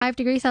5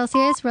 degrees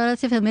Celsius,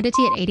 relative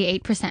humidity at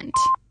 88%.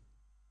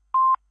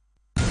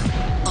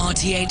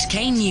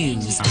 RTHK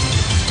News.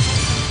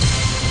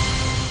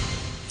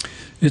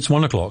 It's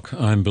 1 o'clock.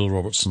 I'm Bill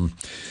Robertson.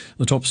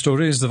 The top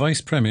story is the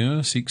Vice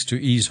Premier seeks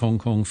to ease Hong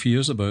Kong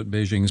fears about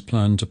Beijing's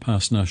plan to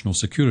pass national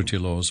security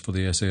laws for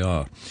the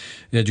SAR.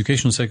 The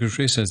Education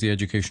Secretary says the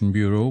Education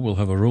Bureau will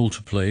have a role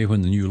to play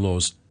when the new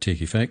laws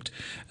take effect,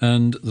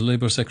 and the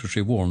Labour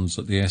Secretary warns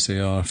that the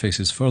SAR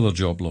faces further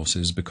job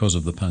losses because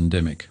of the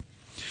pandemic.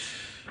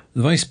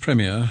 The Vice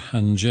Premier,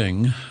 Han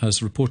Zheng, has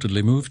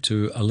reportedly moved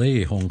to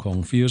allay Hong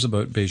Kong fears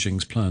about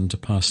Beijing's plan to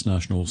pass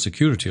national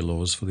security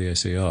laws for the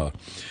SAR.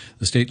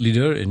 The state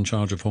leader in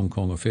charge of Hong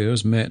Kong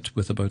affairs met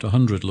with about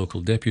 100 local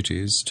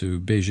deputies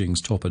to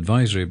Beijing's top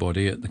advisory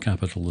body at the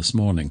capital this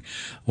morning.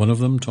 One of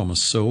them,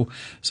 Thomas So,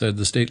 said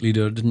the state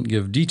leader didn't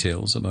give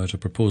details about a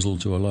proposal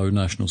to allow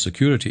national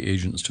security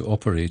agents to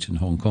operate in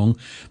Hong Kong,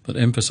 but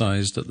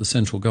emphasised that the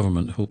central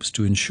government hopes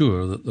to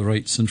ensure that the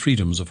rights and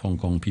freedoms of Hong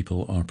Kong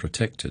people are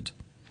protected.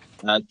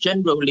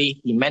 Generally,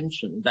 he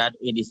mentioned that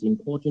it is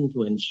important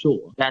to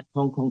ensure that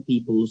Hong Kong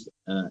people's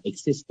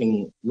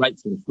existing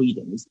rights and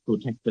freedoms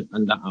protected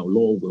under our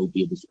law will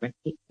be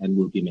respected and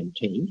will be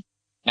maintained.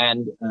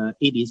 And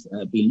it is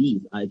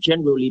believed, I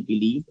generally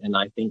believe, and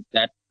I think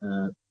that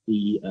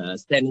the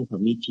Standing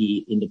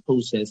Committee in the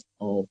process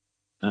of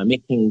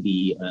making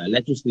the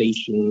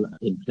legislation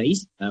in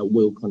place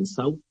will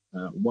consult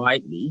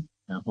widely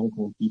Hong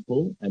Kong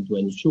people and to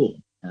ensure,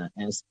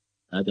 as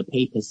the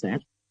paper said,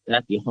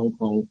 that the Hong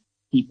Kong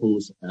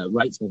people's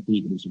rights and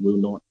freedoms will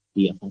not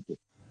be affected.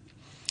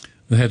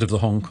 The head of the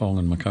Hong Kong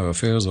and Macau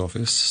Affairs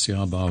Office, Sia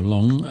Bao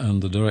Long,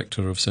 and the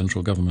Director of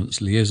Central Government's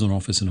Liaison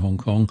Office in Hong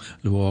Kong,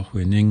 Luo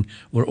Huining,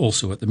 were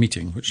also at the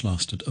meeting, which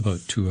lasted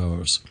about 2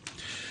 hours.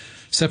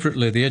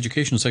 Separately, the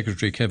Education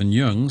Secretary, Kevin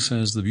Yeung,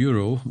 says the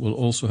Bureau will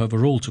also have a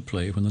role to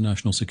play when the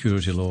national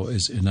security law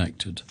is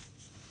enacted.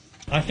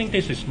 I think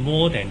this is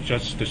more than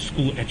just the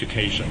school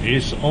education. It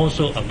is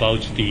also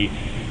about the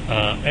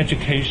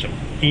education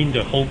in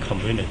the whole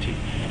community,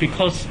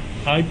 because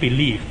I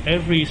believe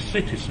every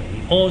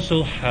citizen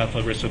also have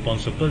a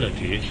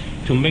responsibility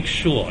to make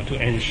sure, to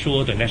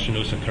ensure the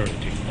national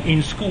security.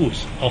 In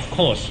schools, of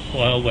course,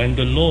 when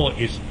the law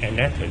is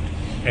enacted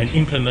and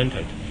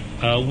implemented,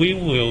 we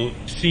will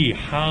see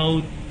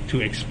how to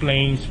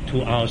explain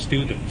to our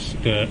students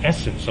the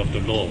essence of the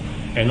law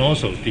and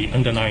also the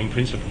underlying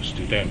principles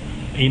to them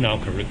in our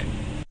curriculum.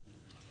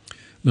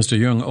 Mr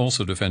Yeung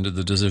also defended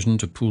the decision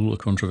to pull a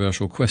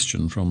controversial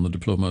question from the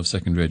Diploma of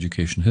Secondary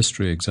Education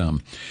History exam.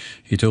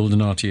 He told an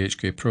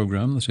RTHK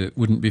programme that it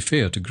wouldn't be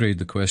fair to grade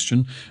the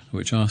question,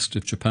 which asked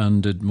if Japan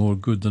did more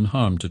good than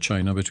harm to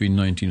China between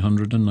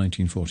 1900 and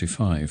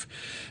 1945.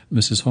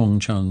 Mrs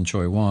Hong Chan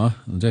Choi Hwa,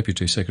 the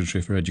Deputy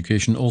Secretary for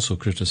Education, also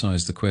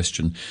criticised the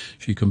question.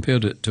 She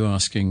compared it to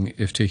asking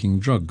if taking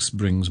drugs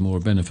brings more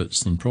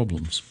benefits than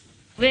problems.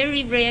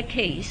 Very rare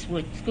case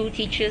would school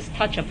teachers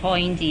touch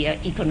upon the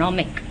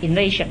economic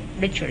invasion,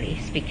 literally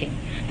speaking.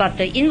 But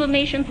the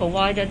information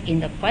provided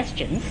in the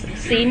questions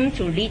seem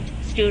to lead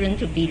students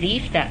to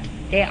believe that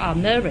there are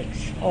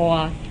merits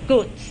or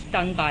goods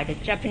done by the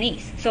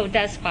Japanese. So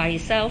that's by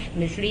itself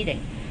misleading.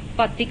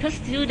 But because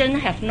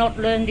students have not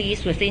learned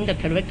these within the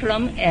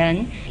curriculum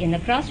and in the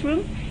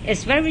classroom,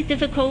 it's very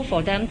difficult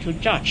for them to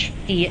judge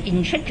the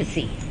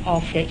intricacy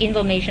of the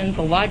information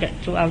provided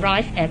to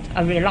arrive at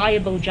a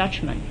reliable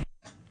judgment.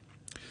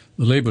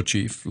 The Labour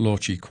Chief, Law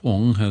Chi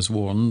Kwong, has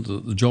warned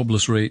that the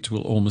jobless rate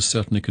will almost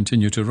certainly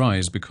continue to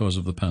rise because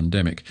of the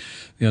pandemic.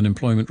 The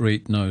unemployment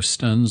rate now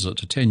stands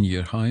at a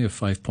 10-year high of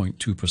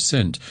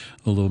 5.2%,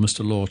 although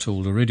Mr Law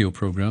told a radio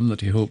programme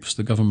that he hopes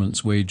the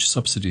government's wage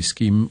subsidy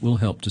scheme will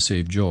help to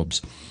save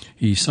jobs.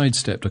 He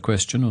sidestepped a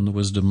question on the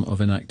wisdom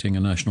of enacting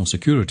a national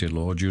security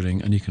law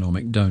during an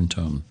economic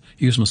downturn.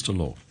 Here's Mr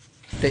Law.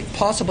 The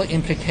possible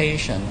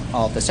implication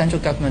of the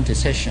central government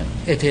decision,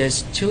 it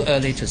is too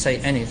early to say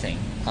anything.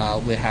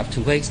 We have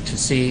to wait to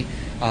see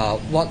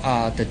what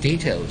are the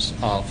details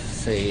of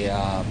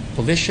the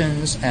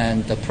provisions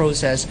and the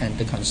process and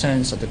the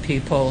concerns of the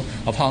people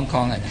of Hong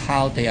Kong and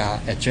how they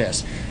are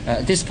addressed.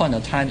 At this point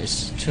of time,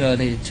 it's too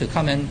early to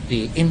comment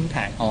the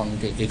impact on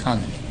the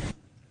economy.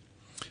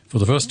 For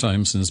the first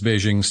time since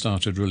Beijing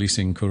started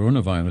releasing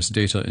coronavirus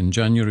data in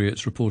January,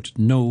 it's reported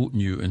no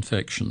new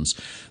infections.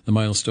 The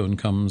milestone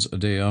comes a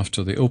day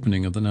after the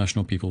opening of the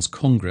National People's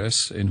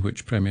Congress, in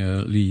which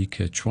Premier Li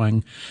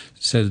Keqiang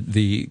said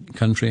the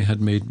country had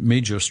made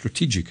major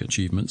strategic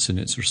achievements in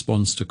its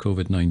response to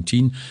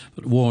COVID-19,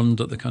 but warned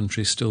that the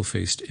country still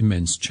faced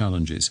immense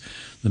challenges.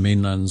 The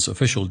mainland's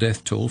official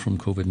death toll from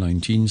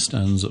COVID-19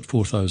 stands at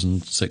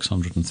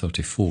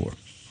 4,634.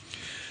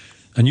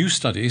 A new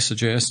study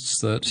suggests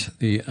that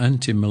the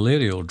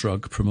anti-malarial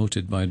drug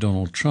promoted by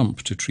Donald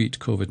Trump to treat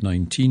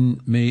COVID-19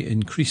 may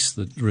increase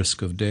the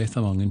risk of death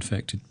among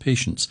infected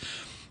patients.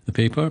 The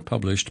paper,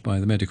 published by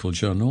the medical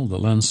journal The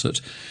Lancet,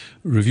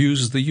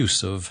 reviews the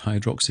use of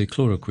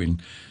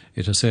hydroxychloroquine.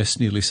 It assessed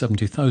nearly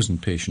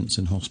 70,000 patients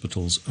in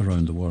hospitals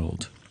around the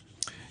world.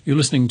 You're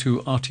listening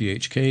to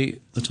RTHK.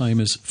 The time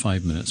is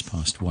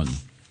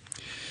 1:05.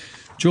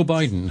 Joe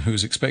Biden,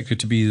 who's expected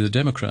to be the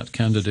Democrat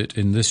candidate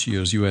in this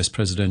year's US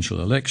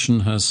presidential election,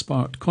 has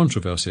sparked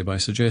controversy by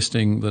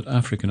suggesting that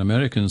African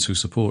Americans who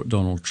support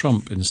Donald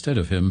Trump instead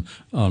of him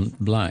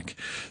aren't black.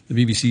 The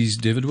BBC's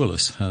David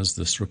Willis has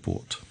this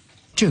report.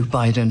 Joe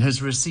Biden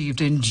has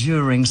received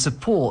enduring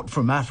support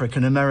from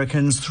African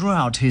Americans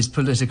throughout his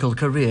political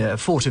career,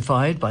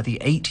 fortified by the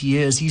 8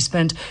 years he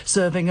spent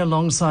serving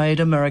alongside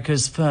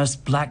America's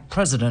first black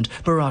president,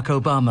 Barack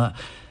Obama.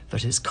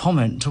 But his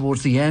comment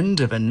towards the end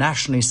of a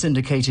nationally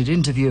syndicated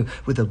interview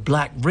with a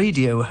black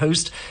radio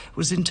host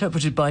was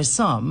interpreted by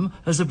some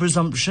as a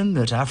presumption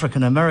that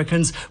African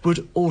Americans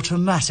would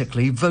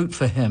automatically vote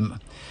for him.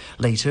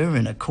 Later,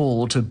 in a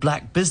call to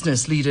black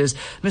business leaders,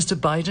 Mr.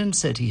 Biden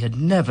said he had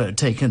never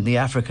taken the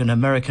African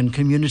American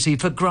community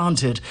for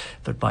granted,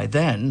 but by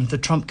then the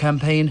Trump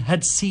campaign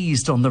had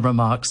seized on the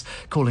remarks,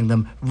 calling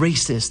them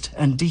racist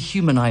and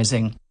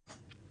dehumanizing.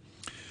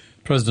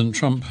 President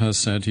Trump has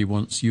said he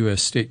wants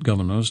US state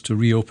governors to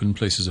reopen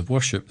places of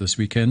worship this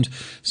weekend,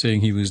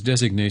 saying he was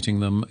designating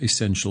them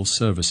essential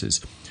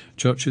services.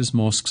 Churches,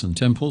 mosques and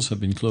temples have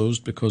been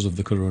closed because of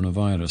the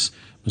coronavirus.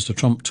 Mr.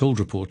 Trump told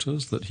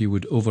reporters that he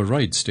would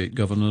override state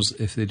governors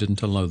if they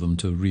didn't allow them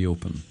to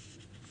reopen.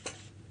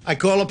 I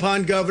call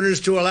upon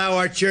governors to allow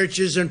our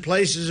churches and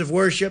places of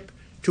worship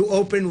to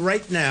open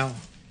right now.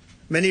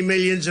 Many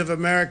millions of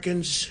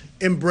Americans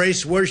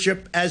embrace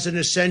worship as an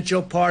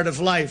essential part of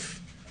life.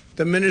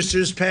 The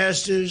ministers,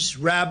 pastors,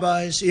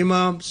 rabbis,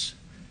 imams,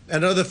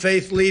 and other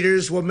faith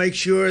leaders will make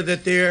sure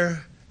that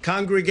their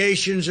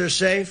congregations are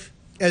safe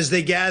as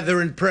they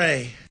gather and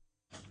pray.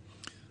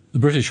 The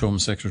British Home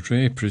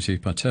Secretary, Priti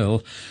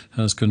Patel,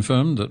 has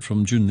confirmed that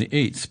from June the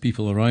 8th,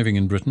 people arriving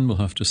in Britain will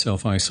have to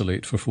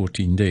self-isolate for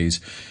 14 days.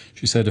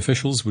 She said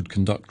officials would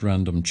conduct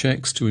random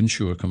checks to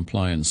ensure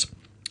compliance.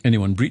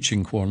 Anyone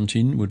breaching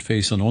quarantine would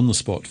face an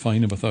on-the-spot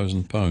fine of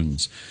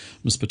 £1,000.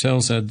 Ms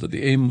Patel said that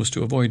the aim was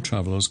to avoid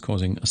travellers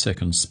causing a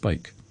second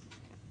spike.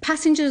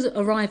 Passengers'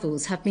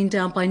 arrivals have been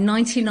down by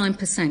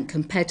 99%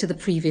 compared to the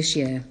previous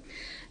year.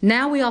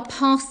 Now we are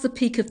past the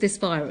peak of this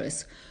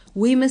virus.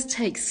 We must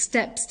take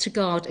steps to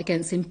guard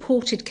against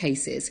imported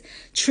cases,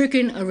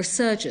 triggering a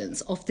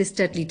resurgence of this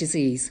deadly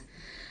disease.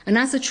 And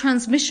as the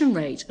transmission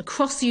rate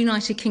across the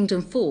United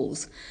Kingdom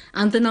falls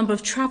and the number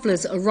of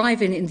travellers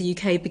arriving in the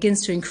UK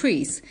begins to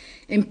increase,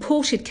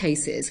 imported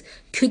cases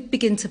could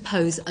begin to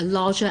pose a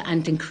larger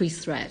and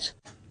increased threat.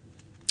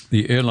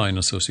 The Airline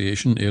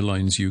Association,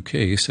 Airlines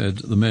UK, said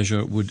the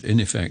measure would in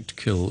effect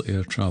kill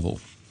air travel.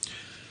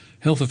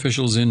 Health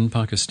officials in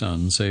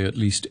Pakistan say at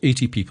least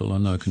 80 people are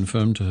now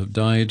confirmed to have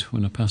died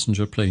when a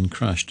passenger plane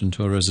crashed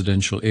into a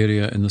residential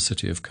area in the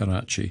city of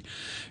Karachi.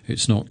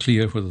 It's not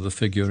clear whether the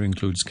figure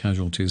includes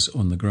casualties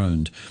on the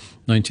ground.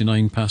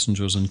 99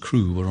 passengers and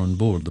crew were on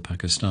board the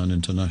Pakistan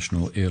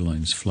International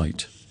Airlines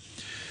flight.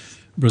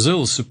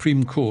 Brazil's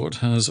Supreme Court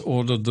has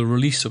ordered the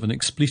release of an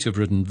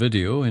expletive-ridden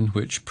video in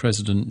which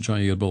President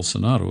Jair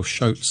Bolsonaro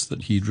shouts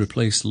that he'd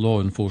replace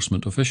law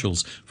enforcement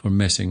officials for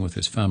messing with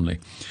his family.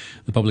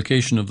 The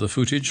publication of the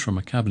footage from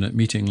a cabinet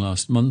meeting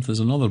last month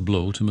is another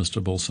blow to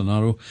Mr.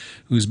 Bolsonaro,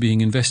 who's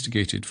being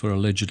investigated for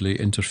allegedly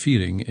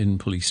interfering in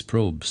police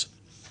probes.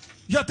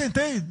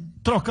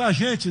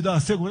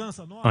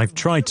 I've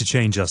tried to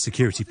change our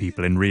security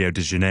people in Rio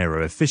de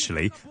Janeiro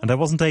officially, and I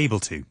wasn't able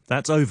to.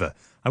 That's over.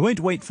 I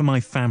won't wait for my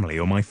family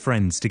or my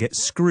friends to get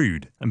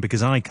screwed, and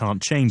because I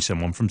can't change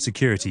someone from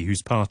security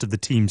who's part of the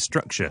team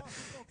structure.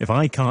 If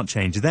I can't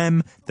change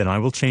them, then I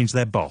will change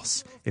their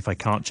boss. If I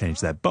can't change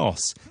their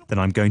boss, then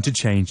I'm going to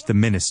change the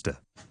minister.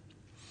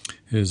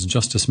 His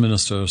Justice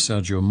Minister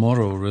Sergio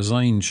Moro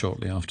resigned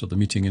shortly after the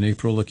meeting in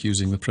April,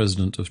 accusing the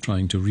President of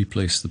trying to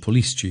replace the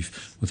police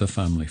chief with a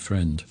family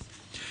friend.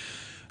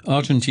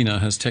 Argentina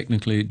has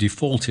technically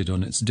defaulted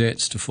on its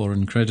debts to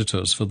foreign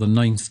creditors for the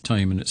 9th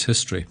time in its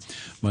history.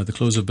 By the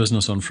close of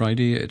business on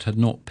Friday, it had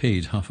not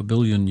paid $500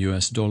 million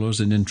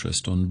in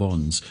interest on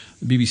bonds.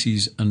 The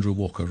BBC's Andrew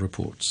Walker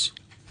reports.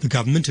 The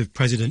government of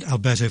President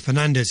Alberto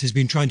Fernandez has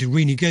been trying to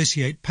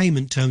renegotiate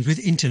payment terms with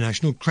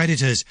international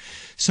creditors.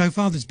 So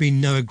far, there's been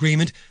no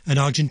agreement, and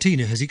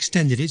Argentina has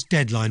extended its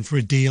deadline for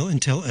a deal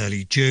until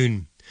early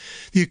June.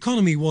 The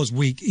economy was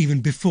weak even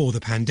before the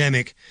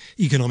pandemic.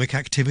 Economic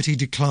activity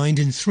declined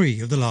in 3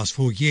 of the last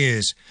 4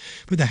 years.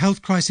 But the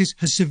health crisis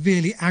has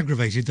severely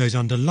aggravated those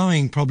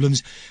underlying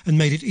problems and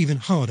made it even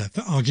harder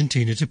for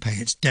Argentina to pay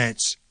its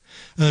debts.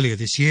 Earlier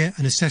this year,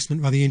 an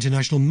assessment by the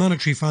International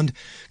Monetary Fund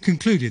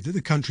concluded that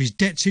the country's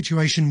debt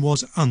situation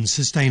was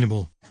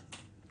unsustainable.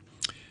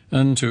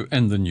 And to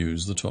end the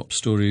news, the top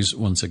stories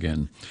once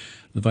again.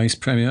 The Vice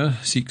Premier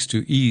seeks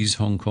to ease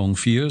Hong Kong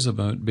fears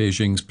about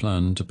Beijing's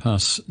plan to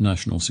pass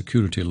national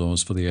security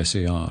laws for the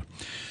SAR.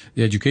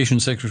 The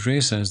Education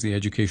Secretary says the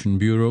Education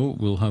Bureau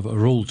will have a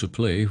role to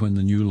play when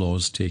the new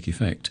laws take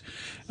effect.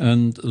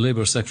 And the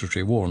Labour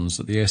Secretary warns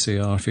that the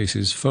SAR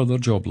faces further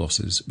job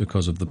losses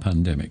because of the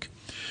pandemic.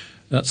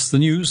 That's the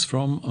news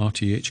from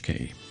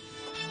RTHK.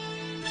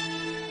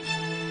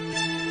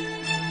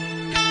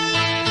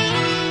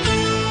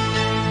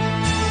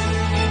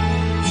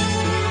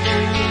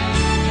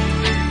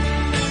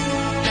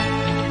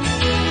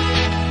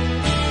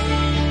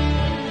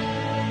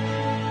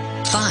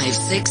 5,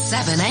 6,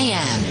 7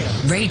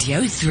 a.m.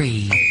 Radio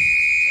 3.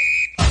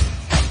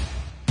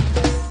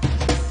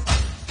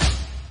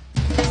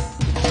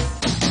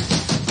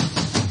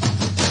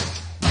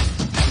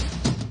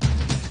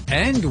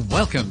 And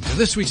welcome to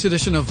this week's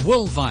edition of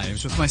World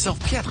Vibes with myself,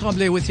 Pierre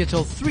Tremblay, with you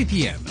till 3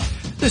 p.m.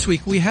 This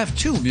week we have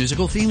two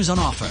musical themes on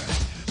offer.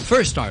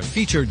 First, our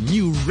featured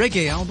new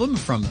reggae album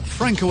from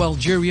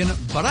Franco-Algerian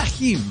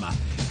Brahim,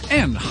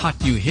 and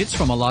hot new hits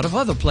from a lot of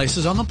other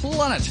places on the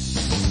planet.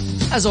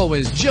 As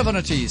always,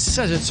 Giovanotti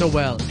says it so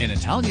well in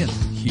Italian.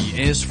 He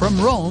is from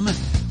Rome.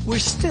 We're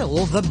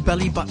still the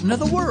belly button of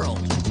the world.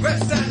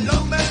 Questo è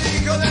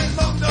l'ombelico del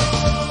mondo.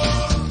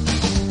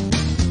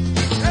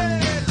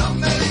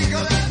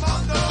 L'ombelico del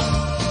mondo.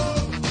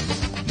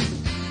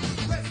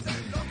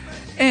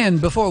 And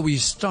before we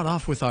start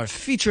off with our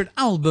featured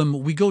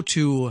album, we go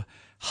to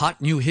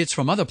hot new hits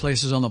from other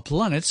places on the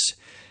planet.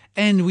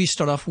 And we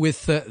start off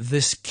with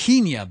this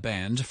Kenya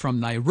band from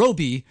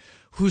Nairobi,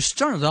 who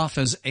started off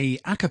as a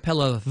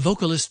cappella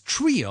vocalist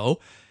trio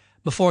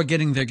before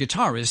getting their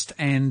guitarist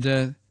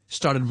and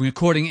started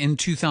recording in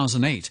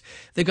 2008.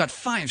 They've got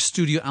 5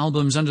 studio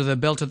albums under their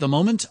belt at the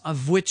moment,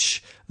 of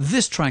which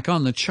this track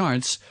on the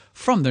charts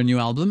from their new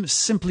album,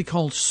 simply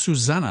called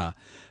Susanna.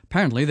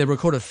 Apparently, they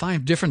recorded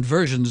 5 different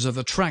versions of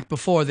the track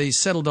before they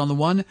settled on the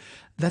one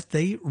that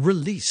they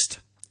released.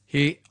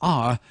 Here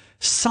are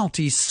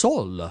Sauti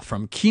Sol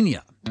from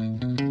Kenya.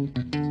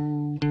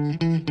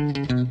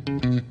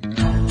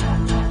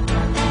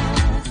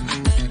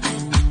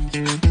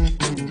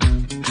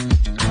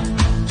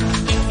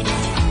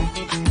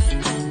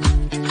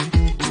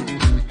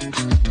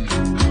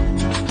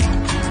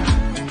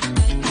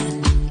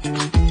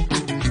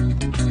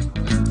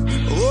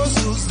 Oh,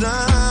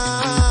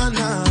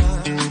 Susanna,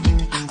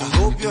 I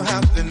hope you're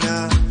happy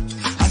now.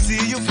 I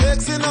see you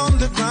flexing on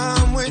the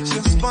ground with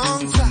your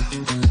sponsor.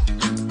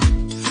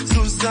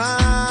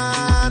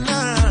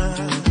 Susanna,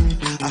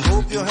 I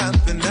hope you're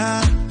happy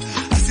now.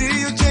 I see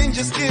you change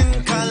your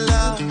skin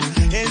color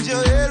and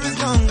your hair is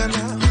longer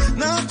now.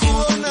 Na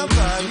kuona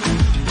bali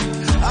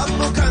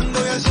hapo kando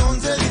ya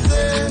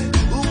Champs-Elysees,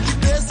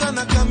 ukitesa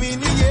na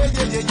kamini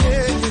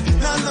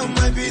none of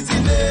my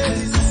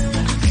business.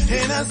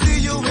 And I see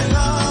you in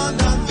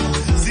London,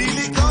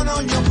 silicone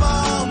on your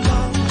bum,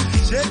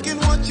 checking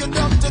what your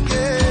doctor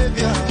gave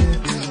ya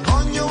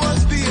on your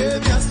worst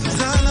behavior,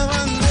 Susanna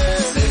Vande.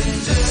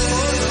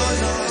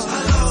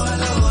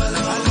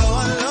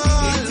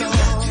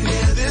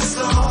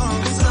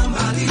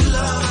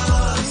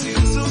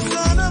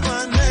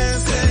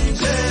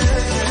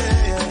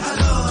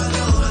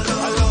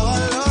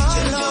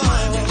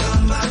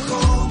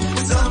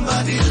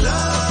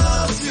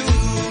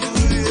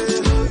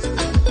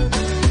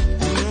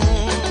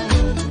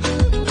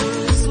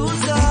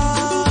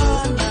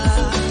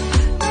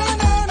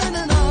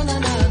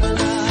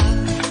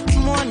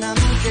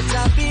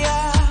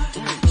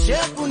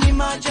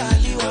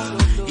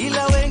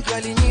 Ila wengi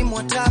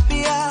walinyimwa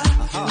tabia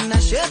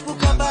na shepu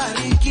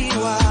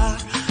kabarikiwa,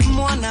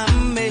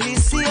 mwanamume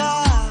hisia,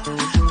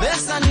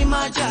 pesa ni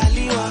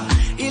majaliwa.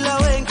 Ila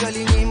wengi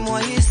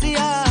walinyimwa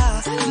hisia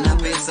na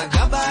pesa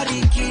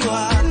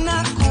kabarikiwa.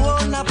 Na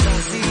kuona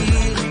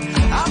Brazil,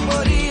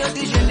 hapo Rio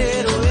de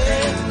Janeiro,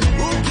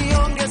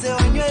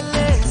 ukiongezewa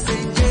nywele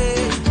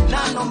senje,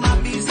 none of my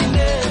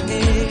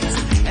business.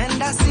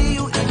 And I see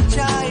you in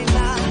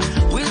China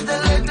with the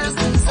latest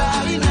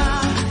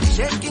designer,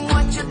 shaking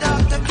what your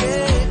doctor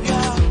gave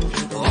ya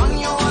on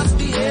your worst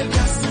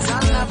behavior,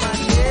 Susanna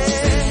Vande.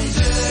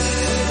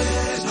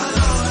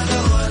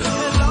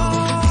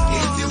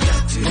 If you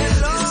got to hear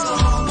this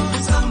song,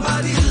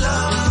 somebody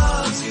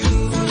loves you,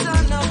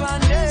 Susanna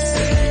Vande.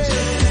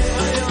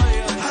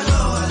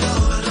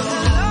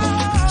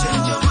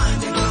 Change your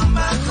mind and come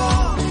back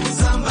home,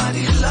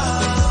 somebody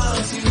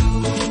loves you.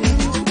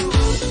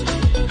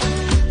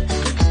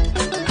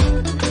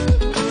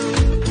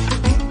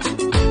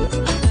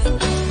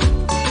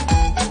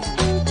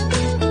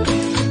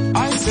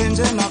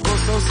 Aisenje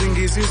nakosa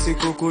usingizi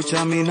usiku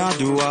kucha mina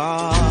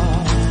dua.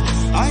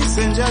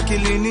 Aisenje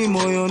akilini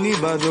moyoni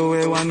bado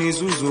we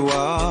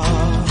wanizuzua.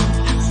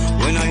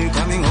 When are you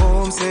coming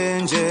home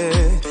Senje?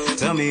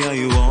 Tell me are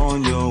you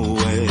on your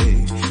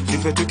way?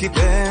 Kife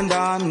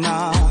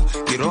tukipendana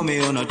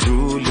Kiromeo na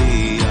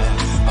Julia.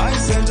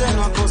 Aisenje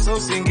nakosa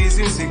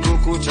usingizi usiku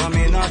kucha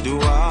mina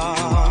dua.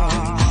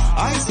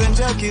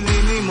 Aisenje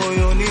akilini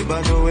moyoni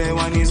bado we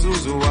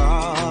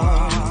wanizuzua.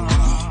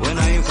 When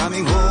are you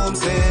coming home,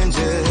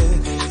 Senje?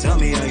 Tell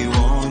me, are you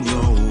on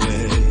your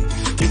way?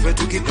 Kife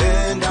tukipendana